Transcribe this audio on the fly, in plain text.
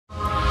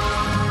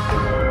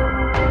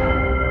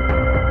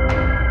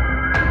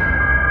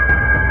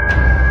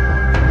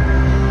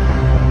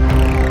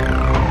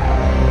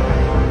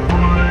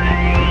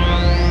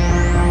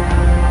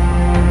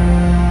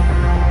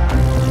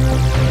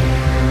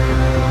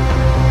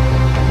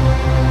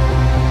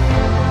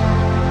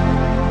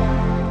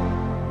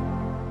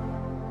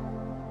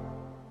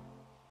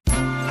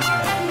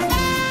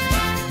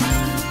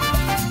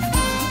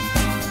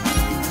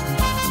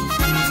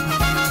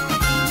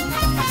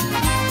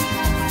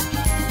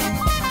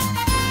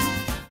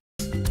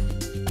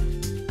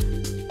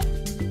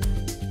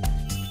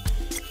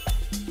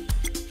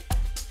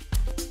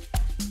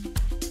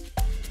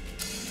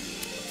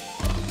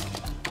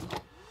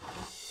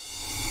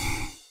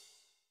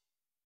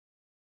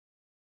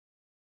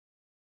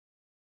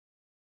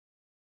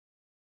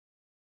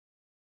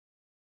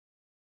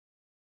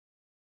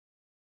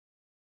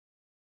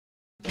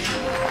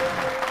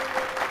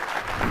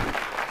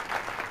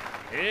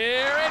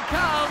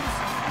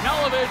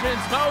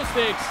television's most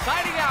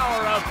exciting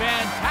hour of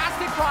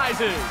fantastic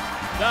prizes.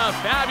 The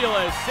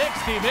fabulous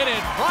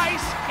 60-minute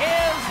Price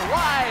is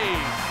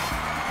Right.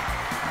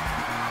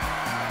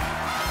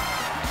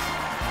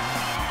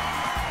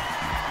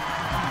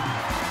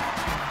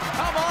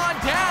 Come on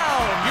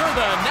down. You're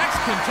the next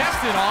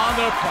contestant on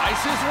The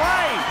Price is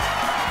Right.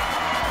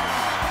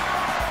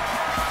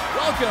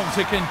 Welcome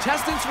to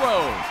Contestants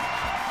Row.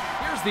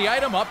 Here's the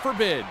item up for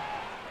bid.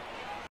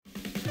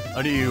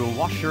 A new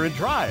washer and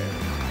dryer.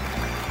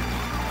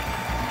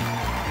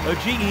 A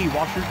GE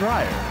washer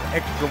dryer.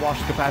 Extra wash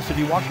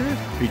capacity washer.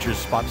 Features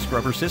spot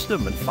scrubber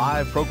system and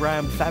 5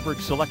 programmed fabric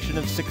selection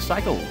and 6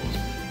 cycles.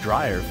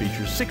 Dryer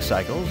features 6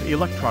 cycles,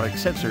 electronic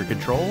sensor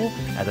control,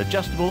 and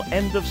adjustable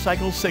end of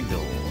cycle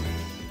signal.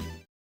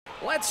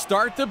 Let's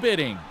start the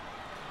bidding.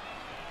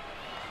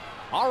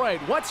 All right,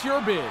 what's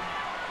your bid?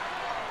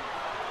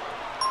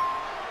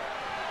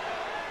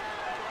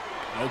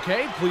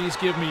 Okay, please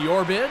give me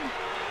your bid.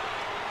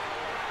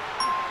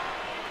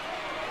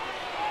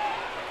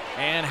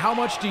 And how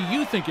much do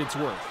you think it's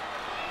worth?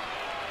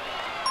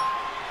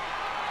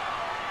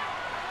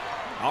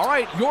 All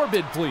right, your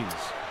bid, please.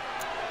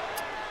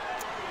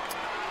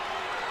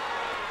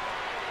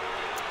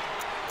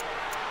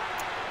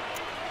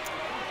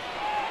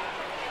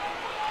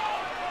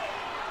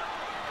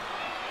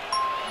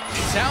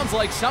 It sounds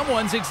like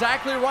someone's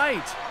exactly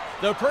right.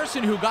 The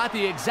person who got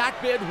the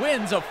exact bid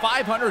wins a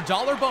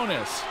 $500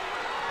 bonus.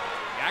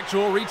 The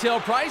actual retail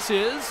price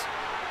is...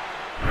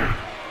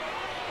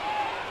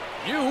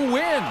 You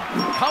win.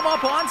 Come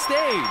up on stage.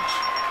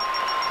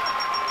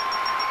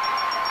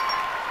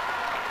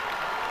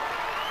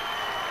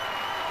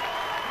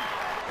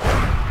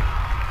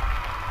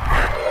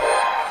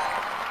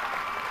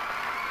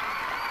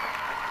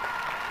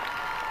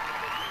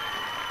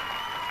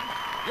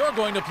 You're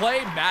going to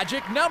play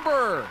Magic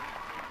Number.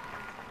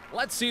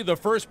 Let's see the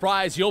first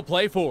prize you'll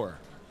play for.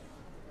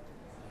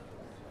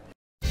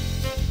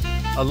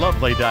 A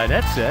lovely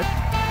dinette set.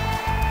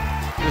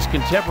 This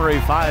contemporary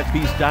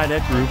 5-piece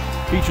dinette group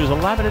features a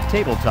laminate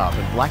tabletop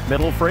and black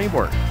metal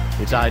framework.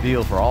 It's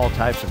ideal for all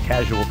types of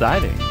casual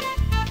dining.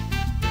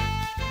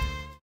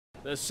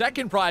 The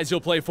second prize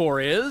you'll play for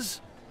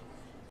is...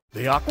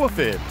 The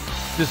Aquafit,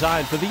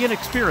 designed for the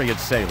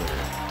inexperienced sailor.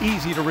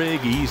 Easy to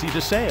rig, easy to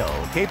sail,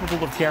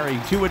 capable of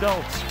carrying 2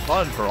 adults,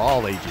 fun for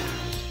all ages.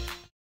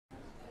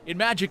 In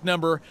Magic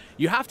Number,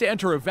 you have to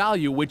enter a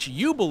value which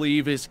you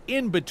believe is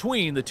in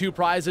between the 2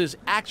 prizes'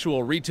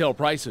 actual retail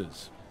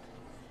prices.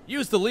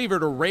 Use the lever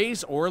to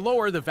raise or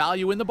lower the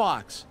value in the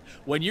box.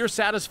 When you're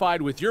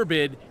satisfied with your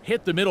bid,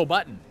 hit the middle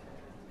button.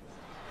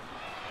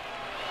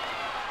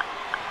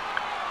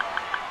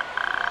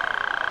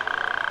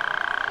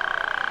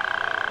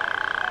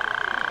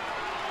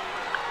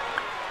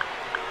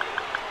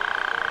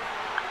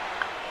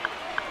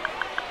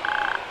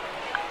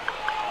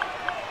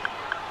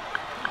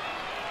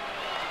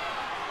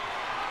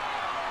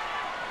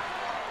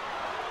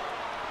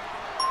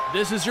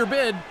 This is your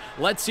bid.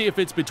 Let's see if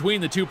it's between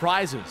the 2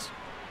 prizes.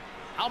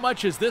 How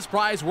much is this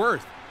prize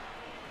worth?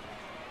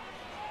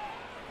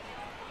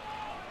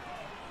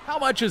 How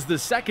much is the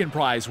second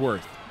prize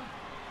worth?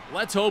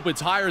 Let's hope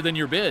it's higher than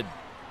your bid.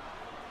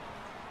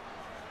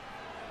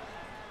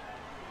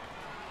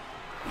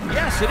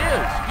 Yes, it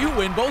is. You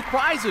win both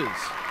prizes.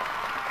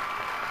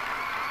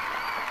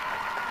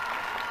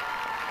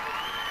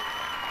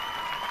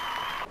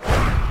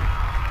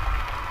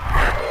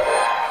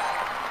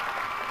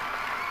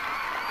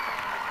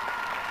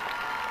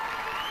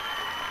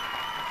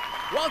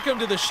 Welcome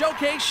to the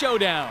Showcase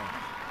Showdown.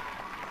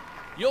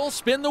 You'll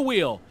spin the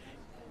wheel.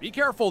 Be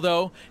careful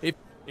though,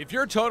 if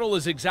your total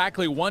is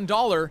exactly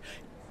 $1,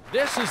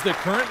 this is the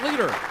current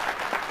leader.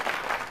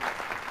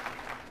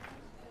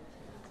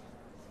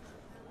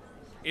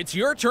 It's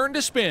your turn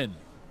to spin.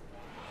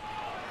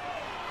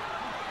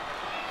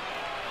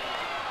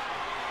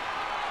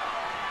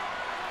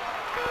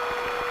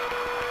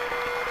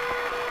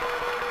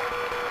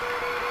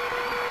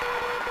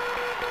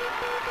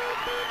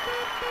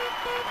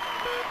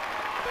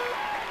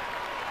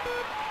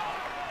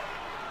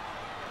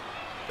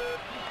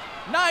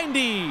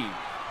 $90.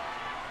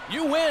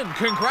 You win.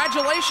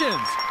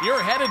 Congratulations.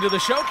 You're headed to the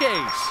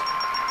showcase.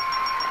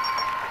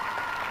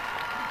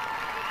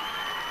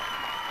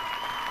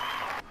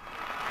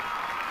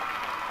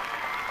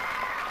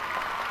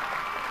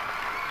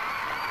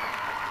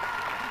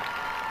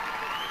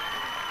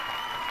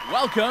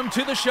 Welcome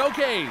to the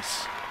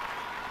showcase.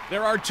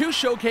 There are 2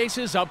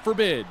 showcases up for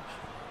bid.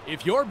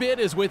 If your bid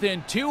is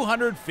within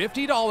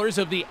 $250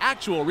 of the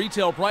actual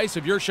retail price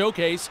of your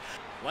showcase,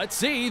 let's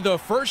see the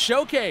first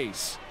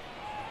showcase.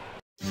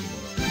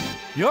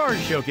 Your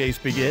showcase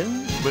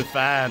begins with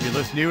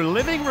fabulous new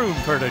living room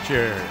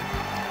furniture.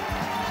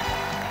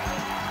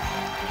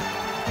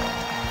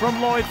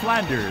 From Lloyd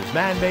Flanders,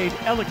 man-made,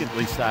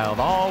 elegantly styled,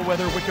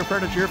 all-weather wicker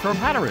furniture from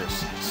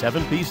Hatteras.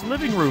 7-piece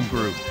living room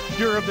group.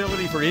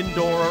 Durability for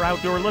indoor or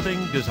outdoor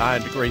living,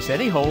 designed to grace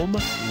any home.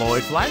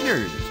 Lloyd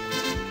Flanders.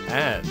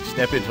 And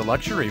step into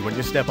luxury when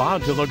you step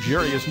on to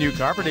luxurious new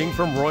carpeting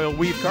from Royal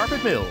Weave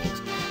Carpet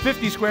Mills.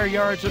 50 square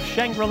yards of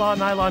Shangri-La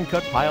nylon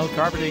cut pile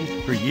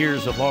carpeting for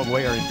years of long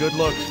wear and good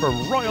looks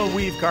from Royal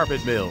Weave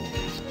Carpet Mills.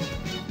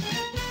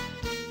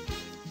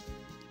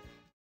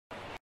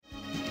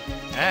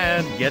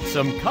 And get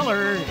some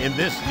color in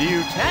this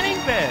new tanning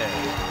bed.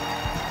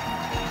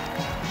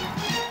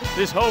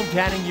 This home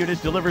tanning unit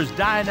delivers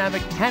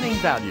dynamic tanning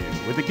value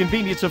with the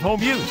convenience of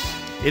home use.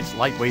 It's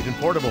lightweight and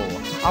portable,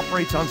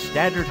 operates on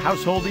standard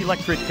household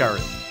electric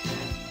current.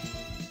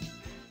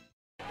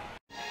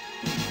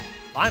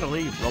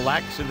 Finally,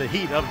 relax in the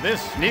heat of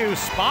this new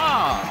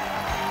spa.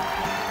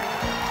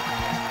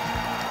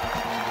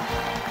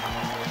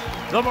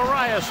 The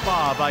Mariah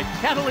Spa by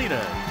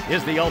Catalina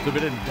is the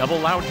ultimate in double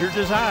lounger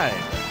design.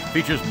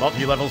 Features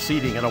multi-level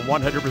seating and a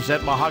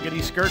 100%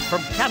 mahogany skirt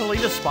from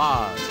Catalina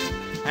Spas.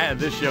 And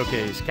this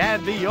showcase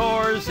can be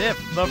yours if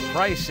the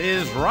price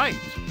is right.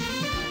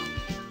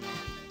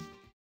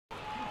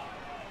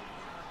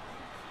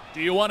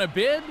 Do you want to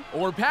bid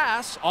or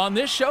pass on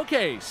this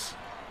showcase?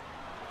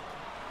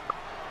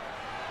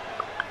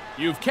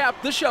 You've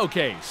kept the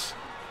showcase.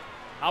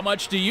 How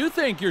much do you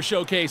think your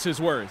showcase is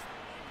worth?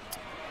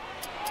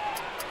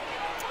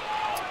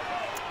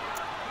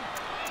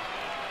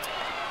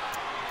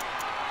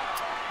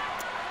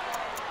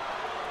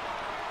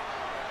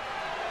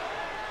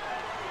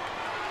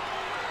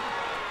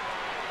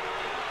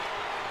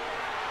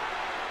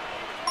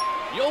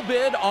 You'll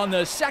bid on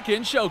the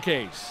second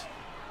showcase.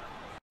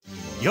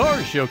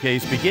 Your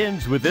showcase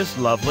begins with this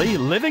lovely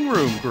living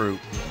room group.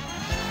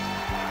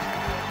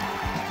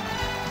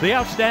 The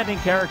outstanding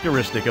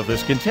characteristic of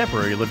this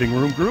contemporary living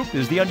room group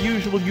is the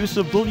unusual use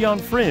of bullion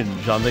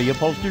fringe on the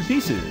upholstered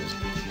pieces.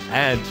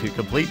 And to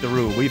complete the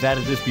room, we've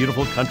added this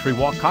beautiful Country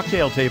Walk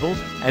cocktail table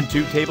and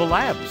 2 table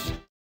lamps.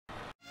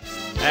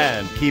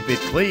 And keep it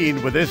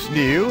clean with this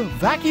new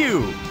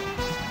vacuum.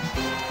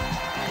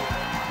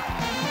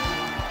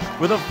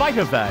 With a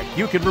VitaVac,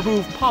 you can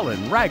remove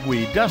pollen,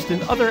 ragweed, dust,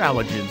 and other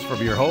allergens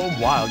from your home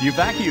while you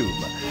vacuum.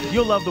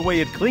 You'll love the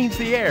way it cleans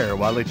the air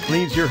while it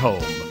cleans your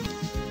home.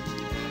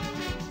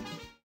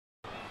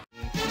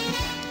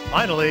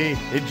 Finally,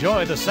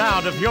 enjoy the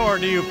sound of your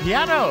new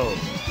piano.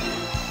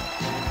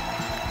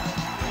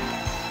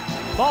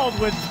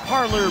 Baldwin's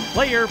Parlor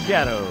Player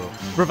Piano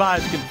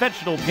provides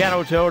conventional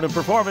piano tone and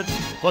performance,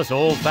 plus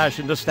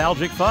old-fashioned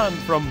nostalgic fun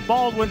from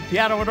Baldwin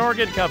Piano and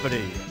Organ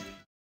Company.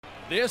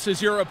 This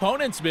is your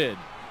opponent's bid.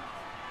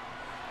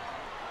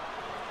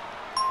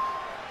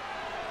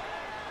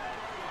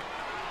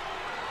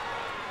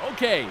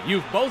 Okay,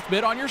 you've both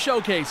bid on your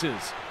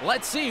showcases.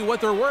 Let's see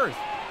what they're worth.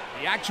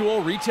 The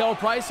actual retail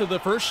price of the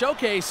first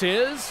showcase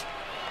is...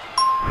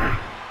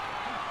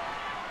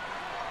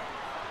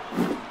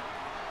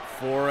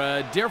 For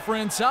a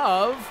difference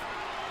of...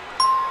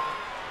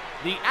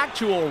 The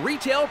actual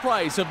retail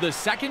price of the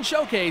second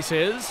showcase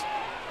is...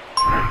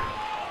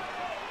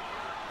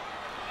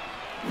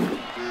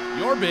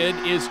 Your bid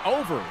is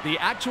over the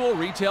actual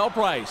retail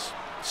price.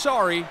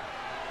 Sorry.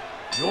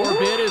 Your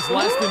bid is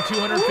less than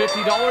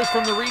 $250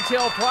 from the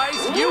retail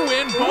price. You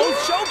win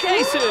both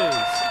showcases.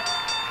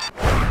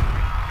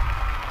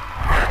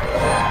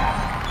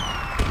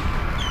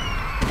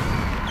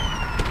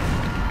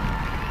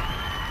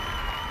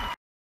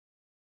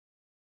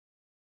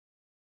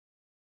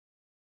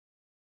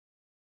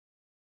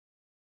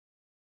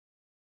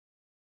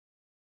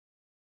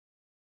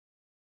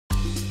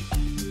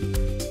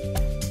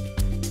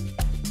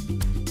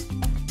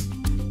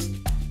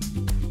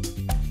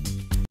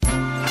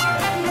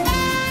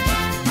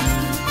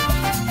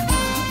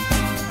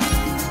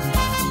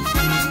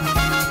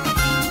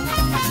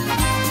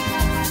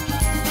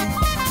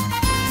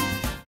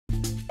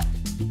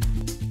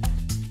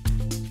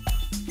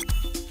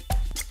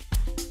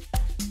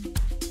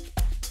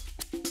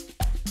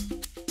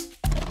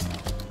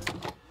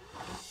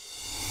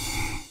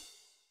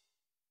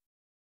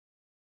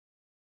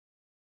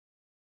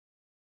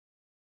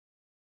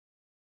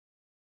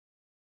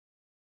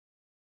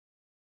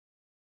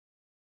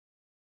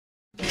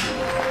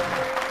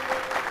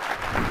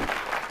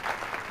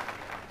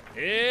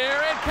 Here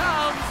it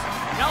comes,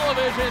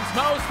 television's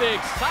most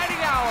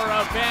exciting hour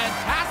of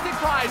fantastic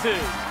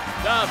prizes.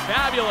 The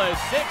fabulous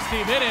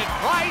 60-minute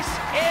Price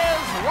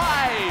is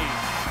Right.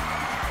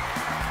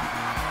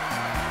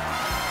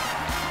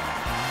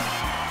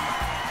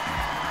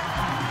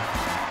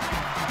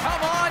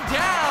 Come on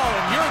down,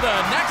 you're the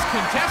next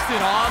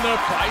contestant on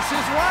The Price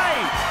is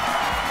Right.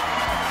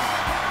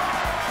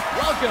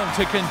 Welcome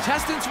to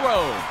Contestants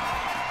Row.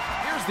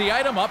 Here's the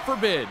item up for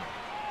bid.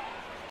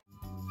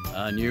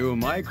 A new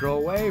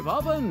microwave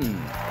oven.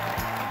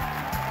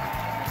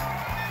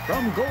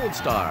 From Gold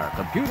Star,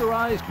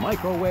 computerized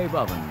microwave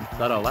oven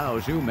that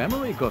allows you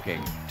memory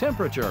cooking,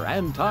 temperature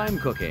and time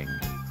cooking.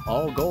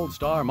 All Gold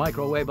Star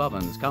microwave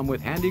ovens come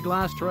with handy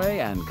glass tray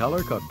and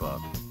color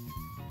cookbook.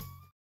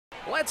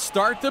 Let's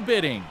start the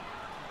bidding.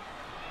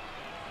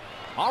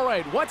 All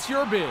right, what's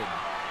your bid?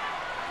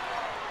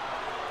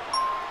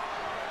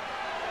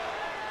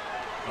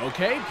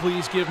 Okay,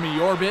 please give me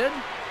your bid.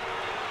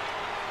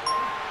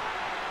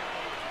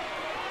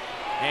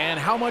 And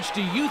how much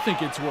do you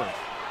think it's worth?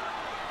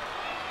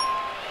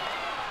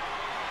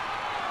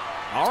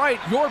 All right,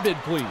 your bid,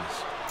 please.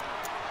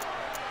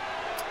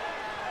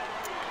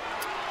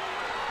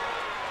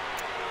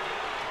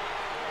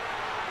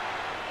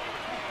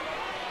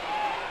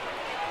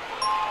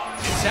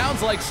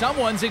 Sounds like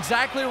someone's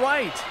exactly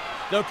right.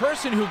 The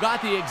person who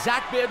got the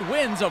exact bid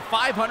wins a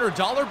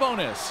 $500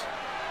 bonus.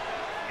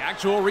 The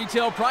actual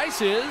retail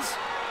price is...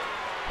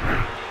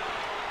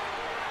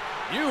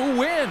 You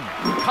win.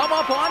 Come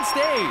up on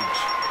stage.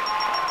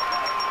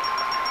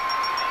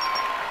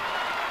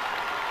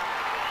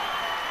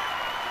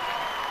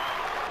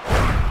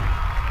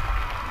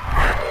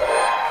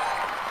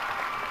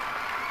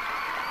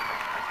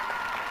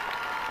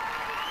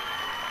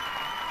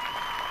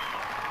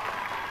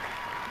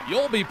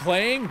 You'll be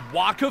playing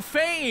Walk of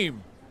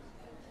Fame.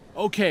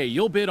 Okay,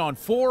 you'll bid on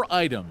 4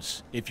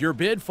 items. If your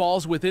bid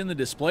falls within the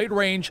displayed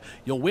range,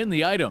 you'll win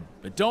the item.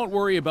 But don't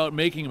worry about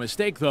making a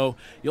mistake, though.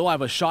 You'll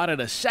have a shot at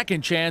a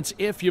second chance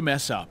if you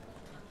mess up.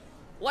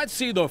 Let's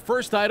see the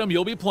first item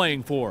you'll be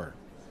playing for.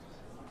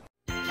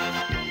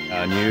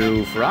 A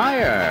new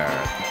fryer.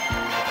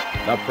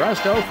 The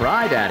Presto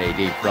Fry Daddy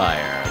Deep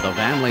Fryer. The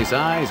family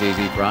size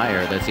easy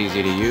fryer that's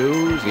easy to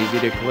use, easy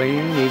to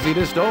clean, easy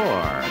to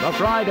store. The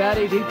Fry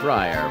Daddy Deep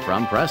Fryer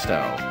from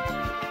Presto.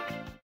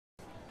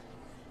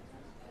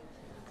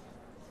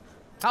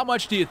 How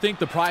much do you think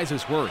the prize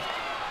is worth?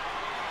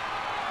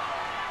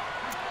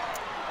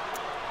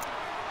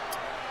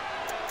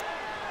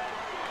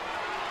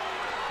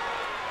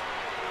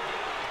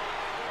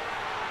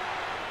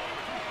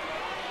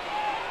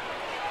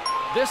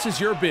 This is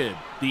your bid.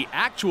 The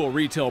actual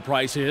retail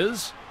price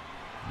is...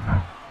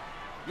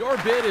 Your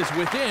bid is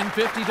within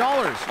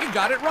 $50. You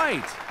got it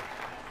right.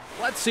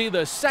 Let's see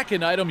the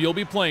second item you'll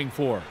be playing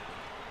for.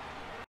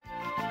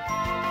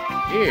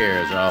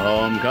 Here's a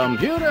home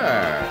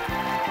computer.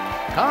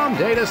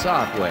 ComData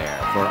software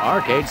for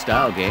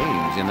arcade-style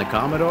games in the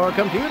Commodore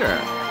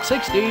computer.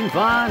 16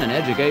 fun and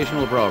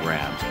educational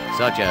programs,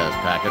 such as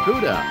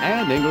Pakakuda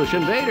and English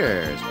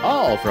Invaders,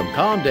 all from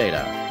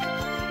ComData.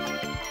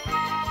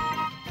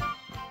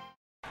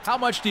 How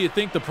much do you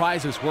think the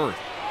prize is worth?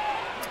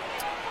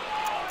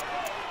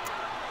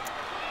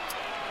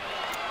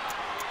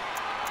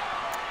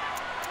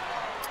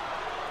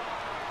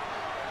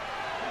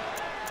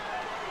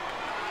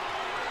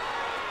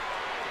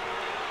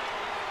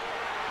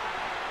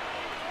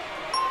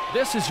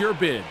 This is your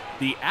bid.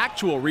 The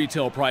actual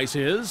retail price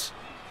is...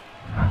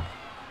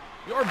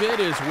 Your bid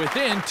is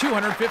within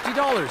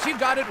 $250. You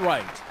got it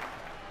right.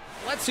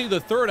 Let's see the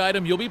third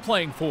item you'll be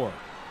playing for.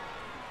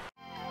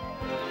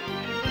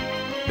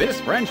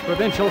 This French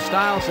provincial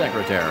style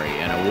secretary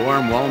in a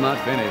warm walnut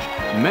finish,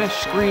 mesh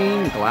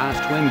screen, glass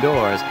twin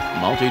doors,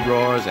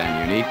 multi-drawers,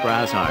 and unique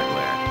brass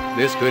hardware.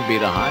 This could be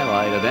the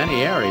highlight of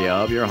any area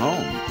of your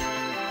home.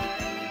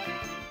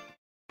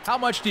 How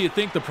much do you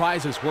think the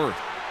prize is worth?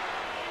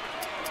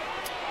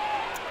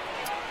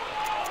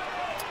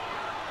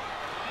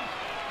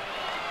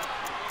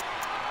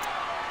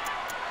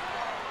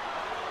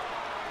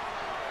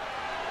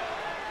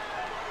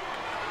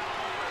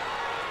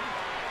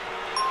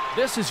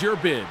 This is your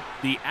bid.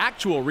 The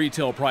actual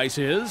retail price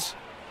is...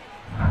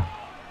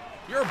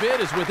 Your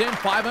bid is within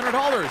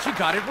 $500. You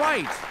got it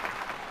right.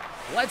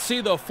 Let's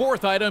see the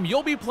fourth item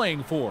you'll be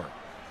playing for.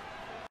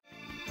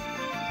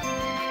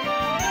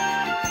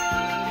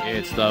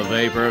 It's the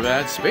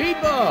VaporVet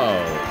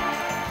Speedboat.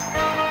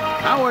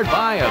 Powered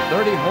by a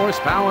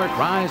 30-horsepower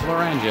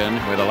Chrysler engine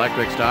with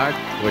electric start,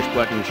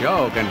 push-button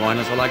choke, and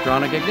wireless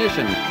electronic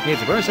ignition.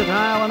 It's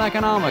versatile and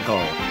economical.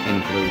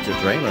 Includes a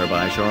trailer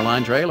by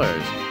Shoreline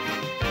Trailers.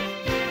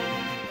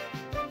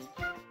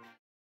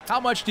 How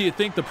much do you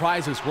think the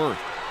prize is worth?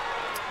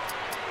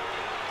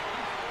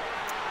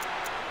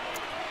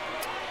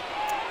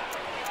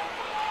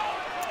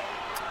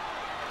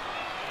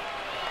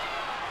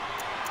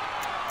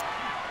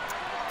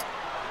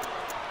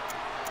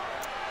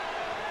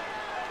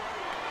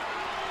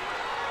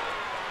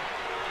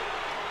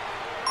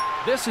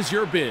 This is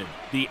your bid.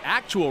 The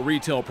actual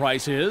retail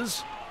price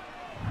is...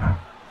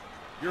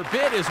 Your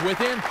bid is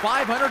within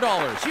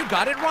 $500. You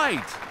got it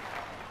right.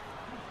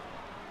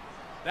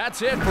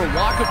 That's it for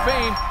Walk of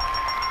Fame.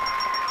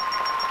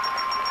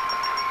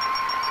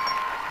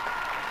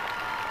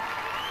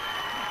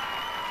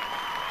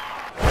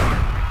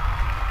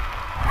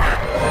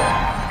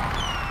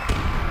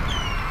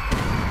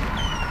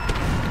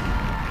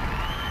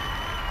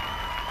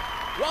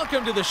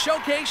 Welcome to the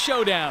Showcase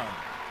Showdown.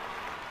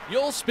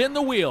 You'll spin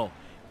the wheel.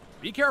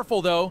 Be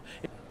careful, though.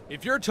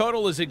 If your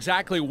total is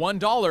exactly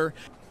 $1,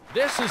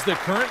 this is the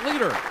current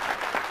leader.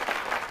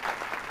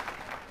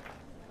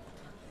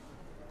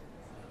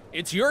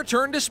 It's your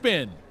turn to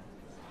spin.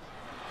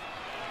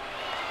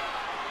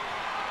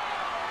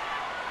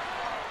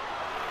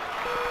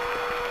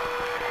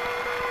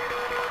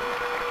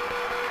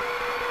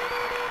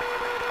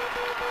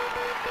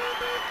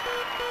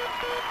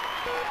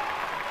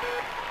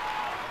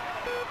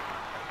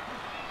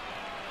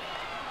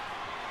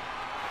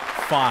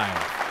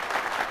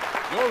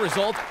 $5. Your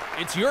result,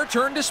 it's your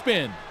turn to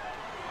spin.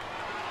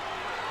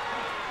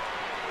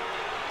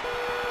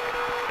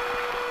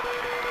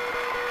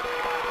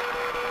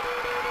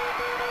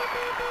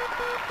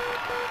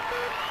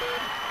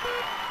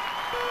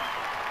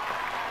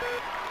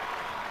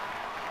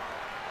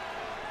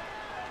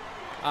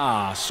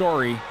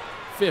 sorry,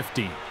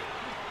 50.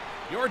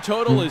 Your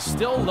total is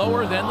still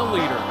lower than the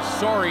leader.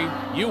 Sorry,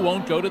 you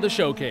won't go to the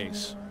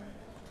showcase.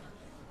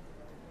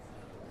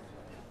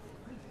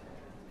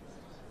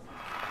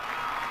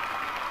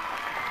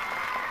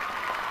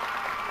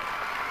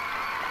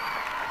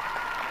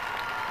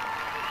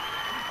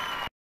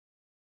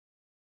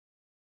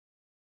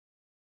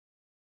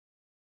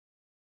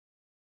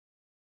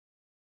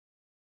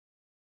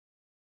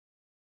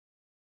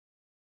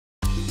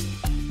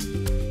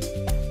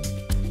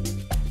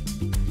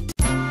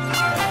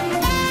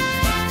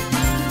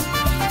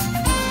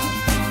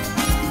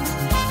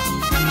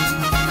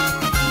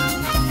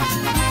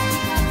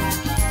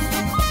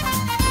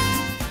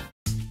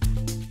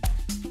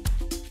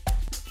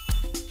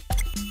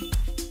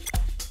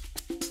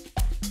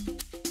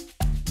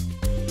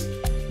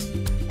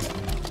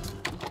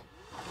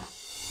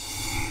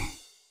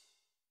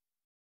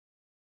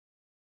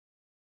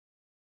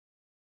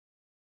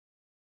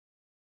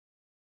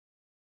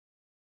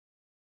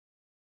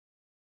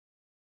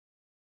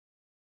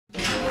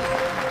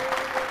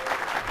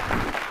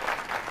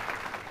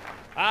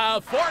 A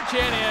fortune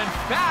in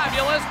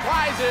fabulous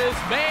prizes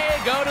may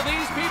go to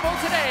these people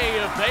today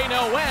if they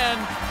know when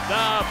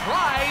the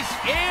price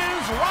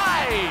is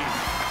right.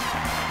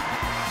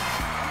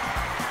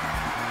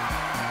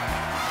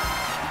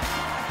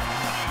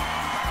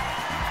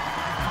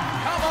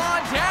 Come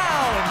on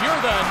down.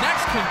 You're the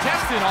next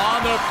contestant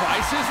on The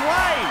Price is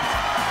Right.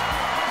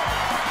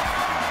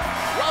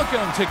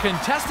 Welcome to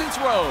Contestants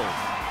Row.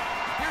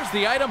 Here's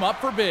the item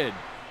up for bid.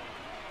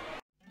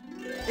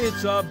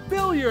 It's a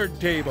billiard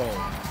table.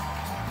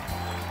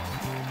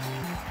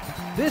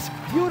 This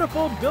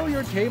beautiful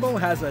billiard table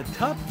has a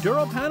tough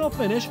DuraPanel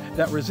finish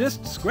that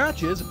resists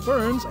scratches,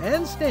 burns,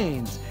 and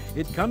stains.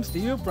 It comes to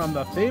you from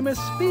the famous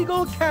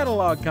Spiegel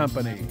Catalog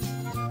Company.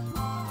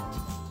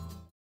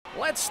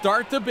 Let's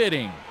start the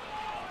bidding.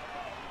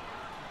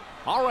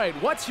 All right,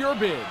 what's your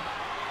bid?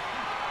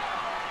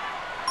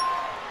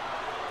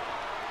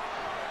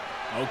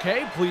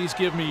 Okay, please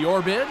give me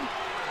your bid.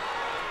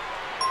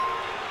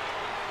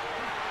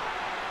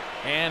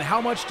 And how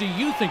much do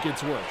you think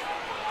it's worth?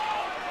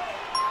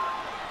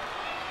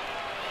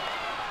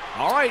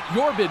 All right,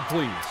 your bid,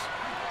 please.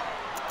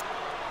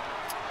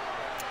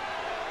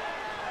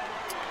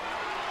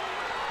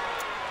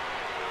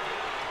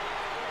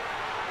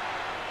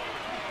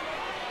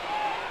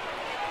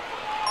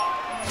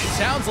 It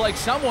sounds like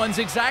someone's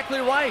exactly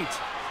right.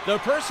 The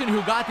person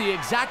who got the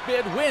exact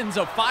bid wins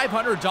a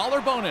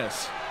 $500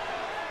 bonus.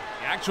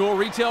 The actual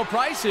retail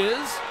price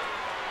is...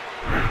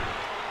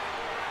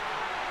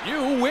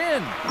 You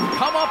win.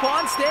 Come up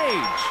on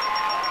stage.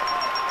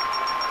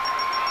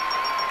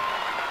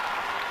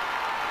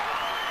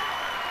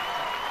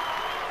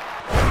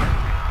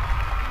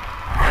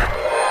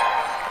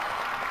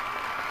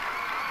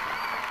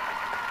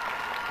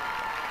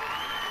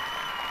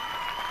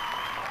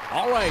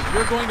 All right,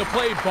 you're going to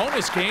play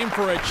bonus game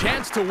for a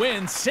chance to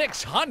win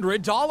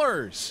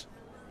 $600.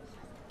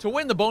 To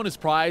win the bonus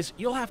prize,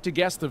 you'll have to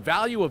guess the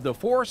value of the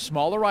 4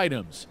 smaller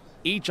items.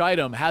 Each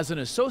item has an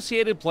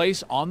associated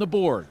place on the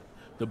board.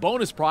 The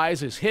bonus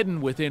prize is hidden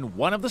within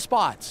one of the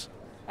spots.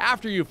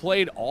 After you've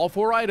played all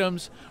 4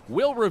 items,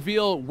 we'll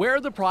reveal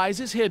where the prize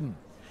is hidden.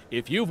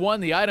 If you've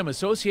won the item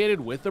associated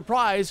with the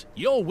prize,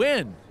 you'll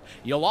win.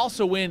 You'll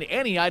also win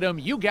any item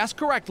you guess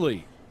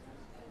correctly.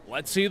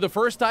 Let's see the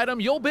first item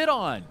you'll bid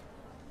on.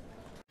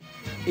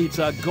 It's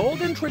a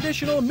golden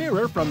traditional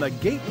mirror from the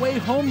Gateway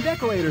Home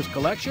Decorators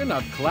collection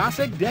of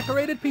classic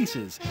decorated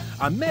pieces.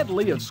 A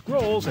medley of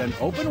scrolls and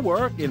open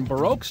work in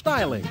Baroque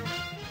styling.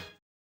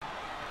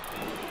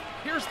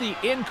 Here's the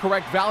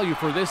incorrect value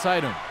for this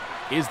item.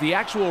 Is the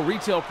actual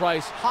retail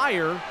price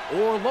higher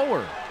or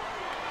lower?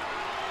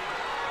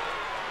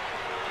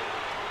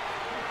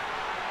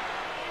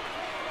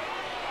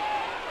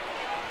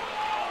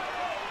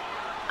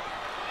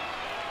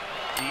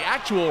 The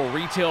actual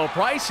retail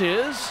price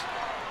is...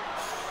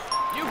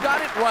 You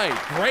got it right.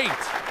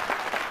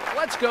 Great.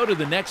 Let's go to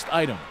the next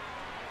item.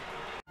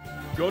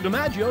 Joe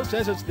DiMaggio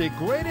says it's the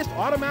greatest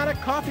automatic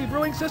coffee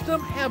brewing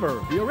system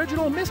ever. The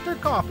original Mr.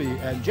 Coffee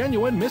and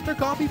genuine Mr.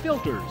 Coffee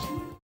filters.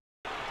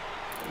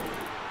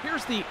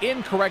 Here's the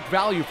incorrect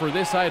value for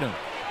this item.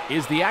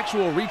 Is the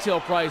actual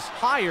retail price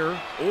higher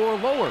or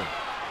lower?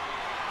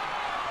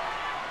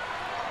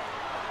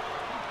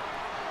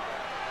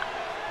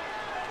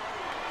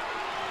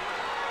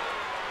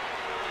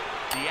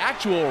 The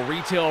actual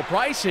retail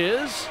price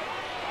is...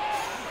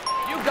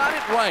 You got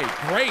it right.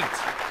 Great.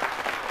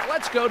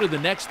 Let's go to the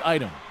next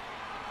item.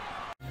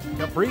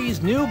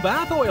 Capri's new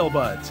bath oil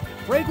buds.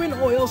 Fragrant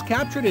oils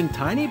captured in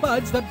tiny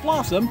buds that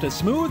blossom to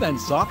smooth and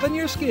soften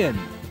your skin.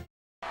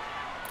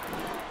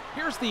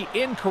 Here's the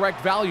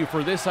incorrect value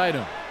for this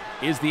item.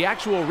 Is the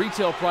actual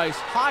retail price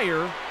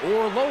higher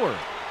or lower?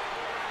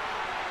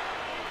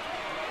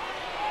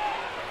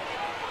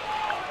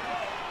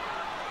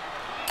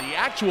 The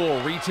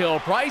actual retail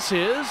price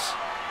is...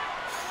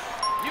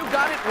 You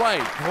got it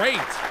right. Great.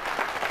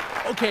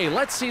 Okay,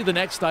 let's see the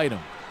next item.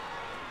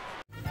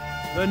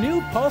 The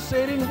new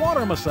pulsating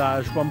water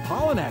massage from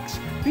Pollenex,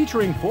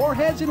 featuring 4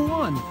 heads in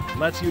one,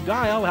 lets you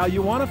dial how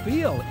you want to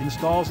feel,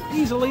 installs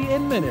easily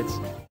in minutes.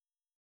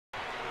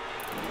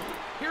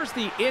 Here's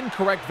the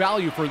incorrect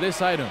value for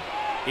this item.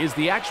 Is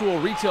the actual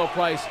retail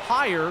price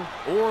higher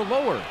or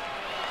lower?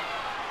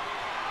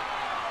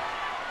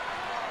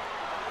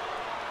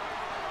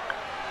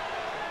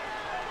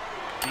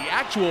 The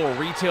actual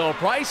retail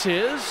price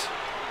is...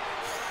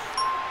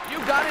 You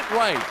got it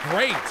right.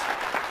 Great.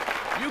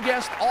 You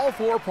guessed all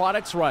 4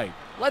 products right.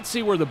 Let's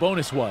see where the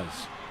bonus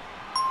was.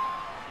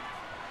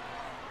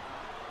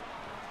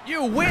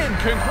 You win!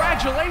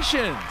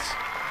 Congratulations!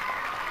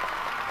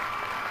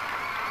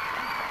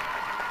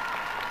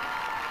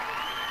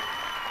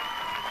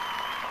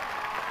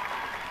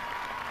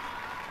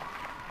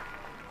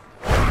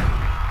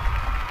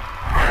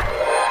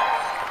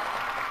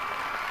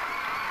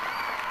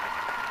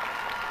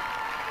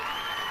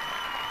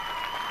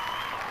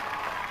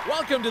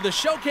 Welcome to the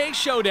Showcase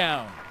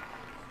Showdown.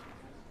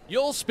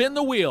 You'll spin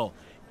the wheel.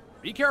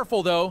 Be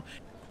careful though.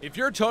 If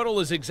your total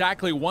is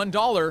exactly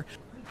 $1,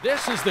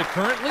 this is the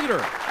current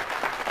leader.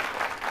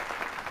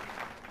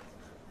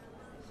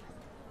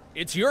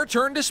 It's your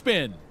turn to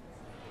spin.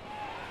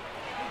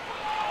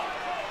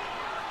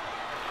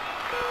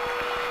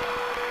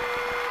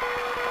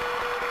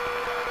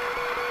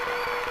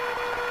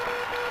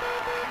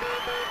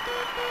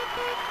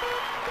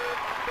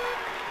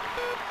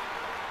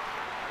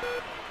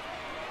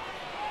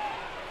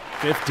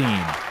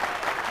 $15.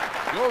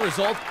 Your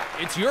result,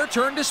 it's your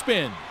turn to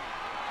spin.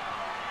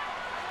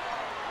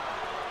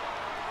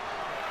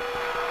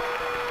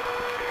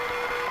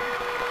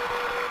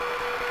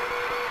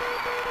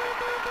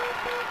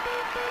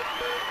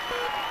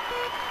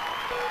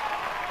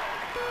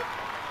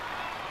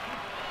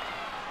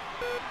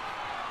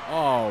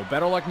 Oh,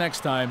 better luck next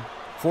time.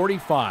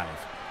 45.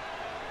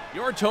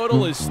 Your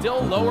total is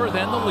still lower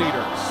than the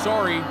leader.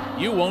 Sorry,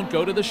 you won't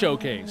go to the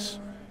showcase.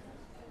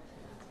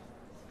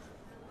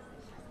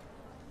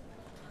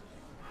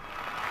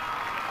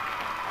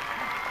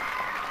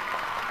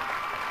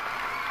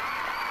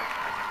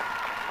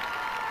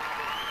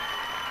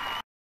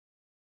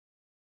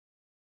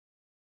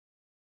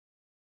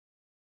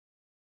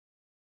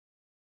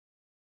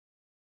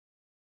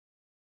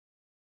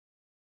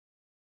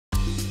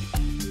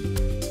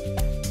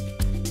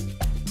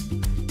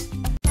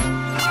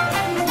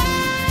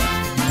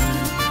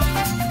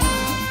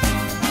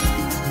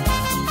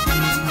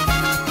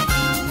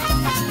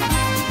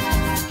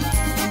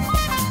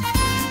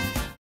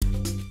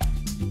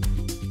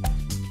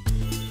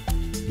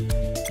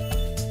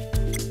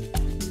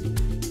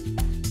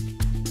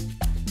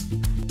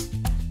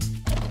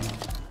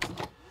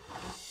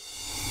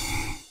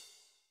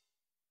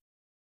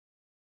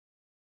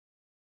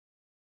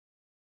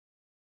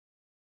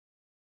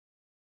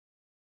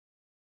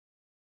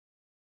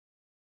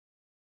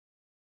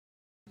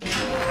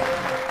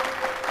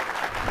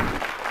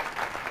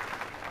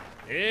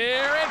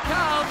 Here it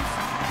comes,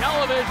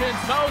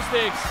 television's most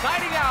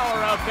exciting hour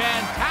of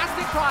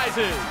fantastic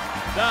prizes.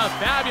 The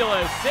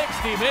fabulous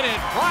 60-minute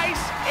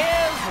Price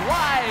is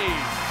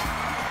Right.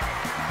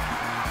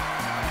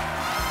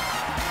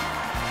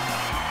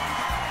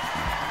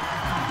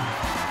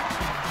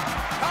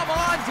 Come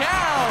on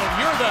down,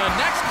 you're the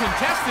next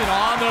contestant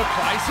on The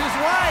Price is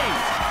Right.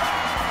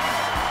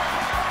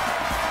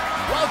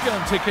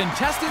 Welcome to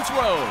Contestants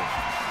Row.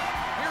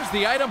 Here's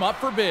the item up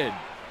for bid.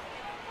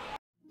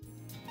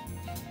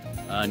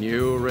 A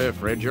new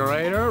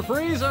refrigerator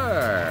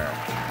freezer.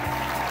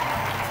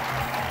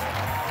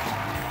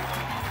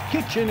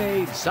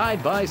 KitchenAid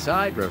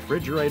side-by-side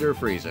refrigerator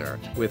freezer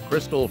with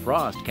crystal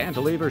frost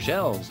cantilever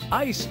shelves,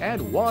 ice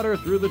and water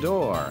through the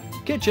door.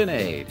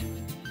 KitchenAid.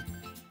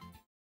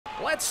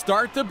 Let's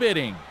start the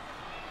bidding.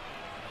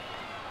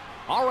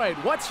 All right,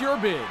 what's your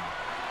bid?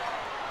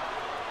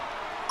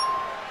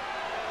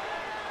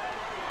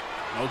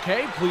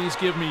 Okay, please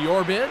give me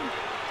your bid.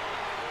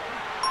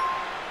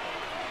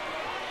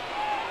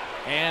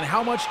 And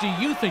how much do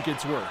you think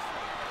it's worth?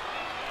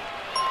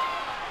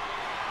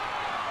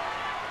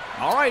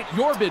 All right,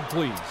 your bid,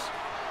 please.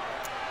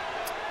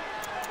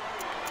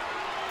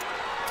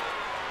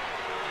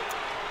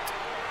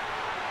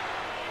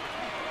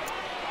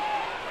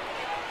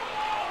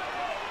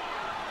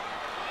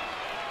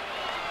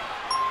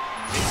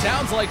 It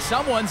sounds like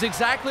someone's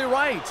exactly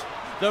right.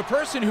 The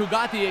person who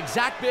got the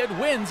exact bid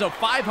wins a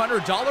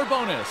 $500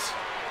 bonus.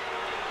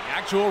 The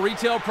actual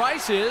retail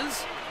price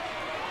is...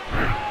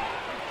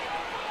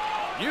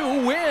 You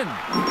win.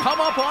 Come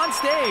up on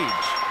stage.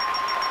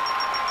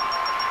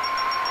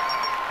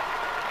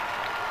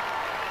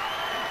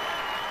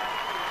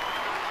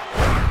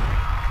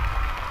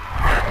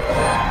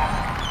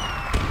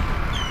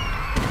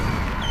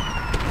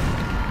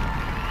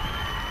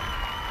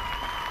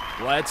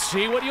 Let's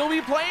see what you'll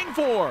be playing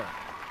for.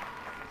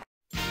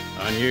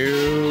 A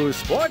new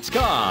sports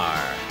car.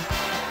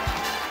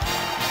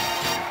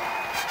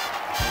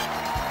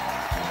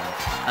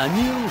 A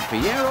new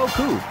Fiero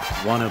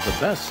Coupe, one of the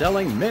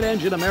best-selling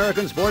mid-engine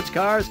American sports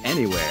cars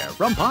anywhere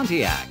from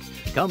Pontiac.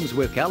 Comes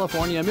with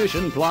California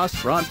Mission Plus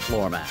front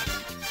floor mats.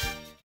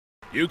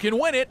 You can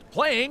win it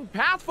playing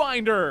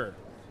Pathfinder.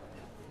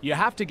 You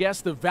have to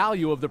guess the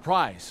value of the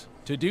prize.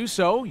 To do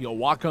so, you'll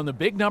walk on the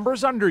big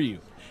numbers under you.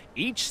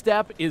 Each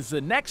step is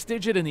the next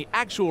digit in the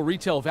actual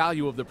retail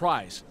value of the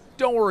prize.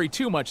 Don't worry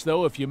too much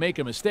though if you make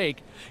a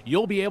mistake.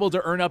 You'll be able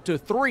to earn up to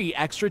 3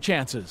 extra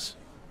chances.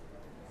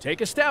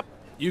 Take a step.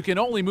 You can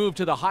only move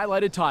to the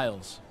highlighted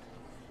tiles.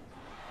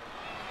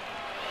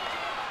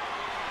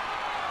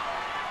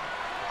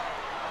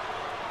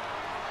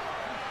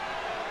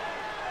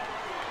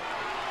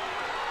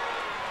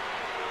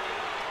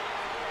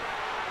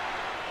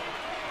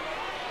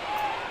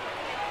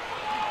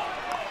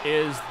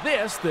 Is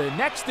this the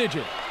next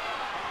digit?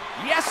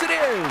 Yes, it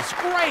is!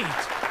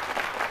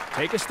 Great!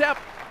 Take a step.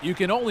 You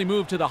can only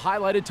move to the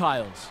highlighted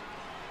tiles.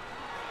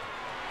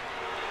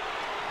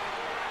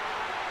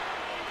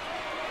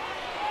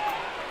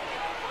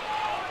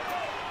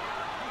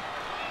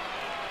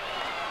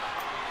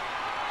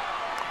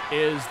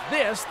 Is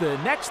this the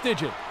next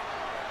digit?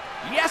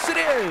 Yes, it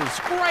is!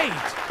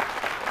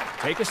 Great!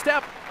 Take a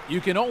step.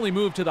 You can only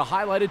move to the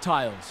highlighted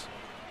tiles.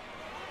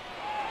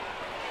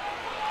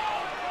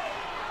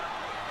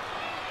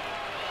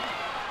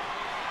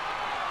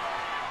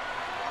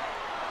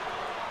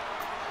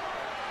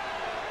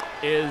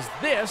 Is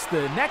this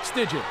the next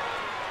digit?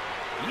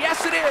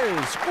 Yes, it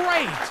is!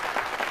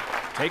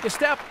 Great! Take a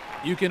step.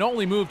 You can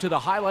only move to the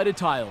highlighted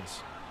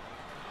tiles.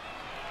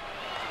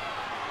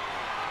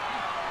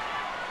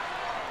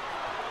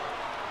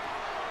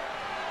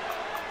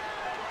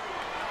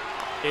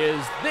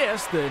 Is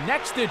this the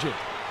next digit?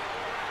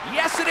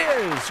 Yes, it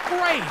is!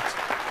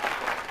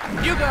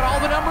 Great! You got all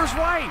the numbers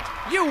right!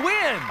 You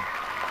win!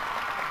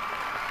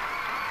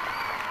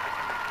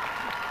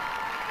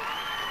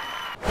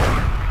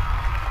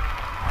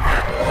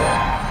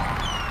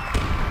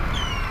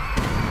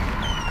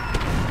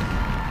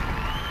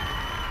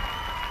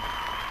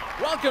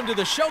 Welcome to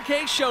the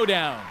Showcase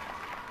Showdown.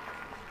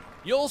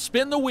 You'll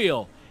spin the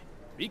wheel.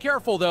 Be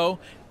careful though.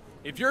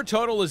 If your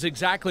total is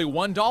exactly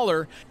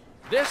 $1,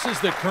 this is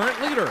the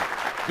current leader.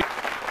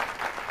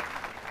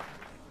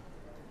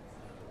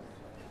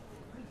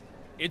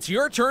 It's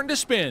your turn to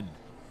spin.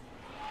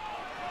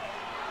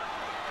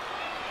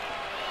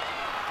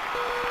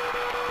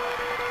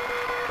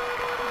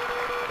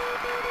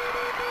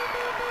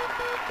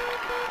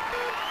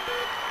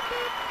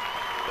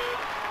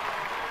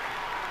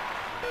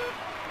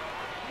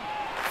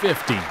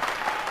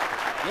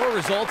 $50. Your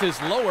result is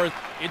lower.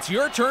 It's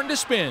your turn to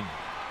spin.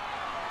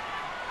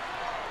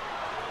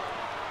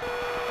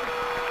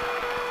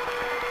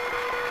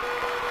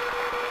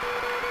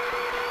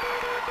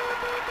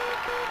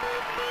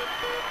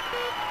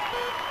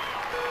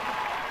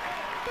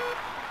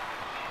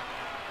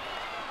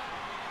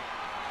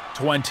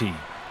 $20.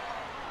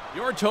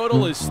 Your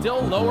total is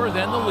still lower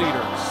than the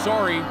leader.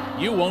 Sorry,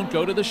 you won't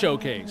go to the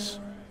showcase.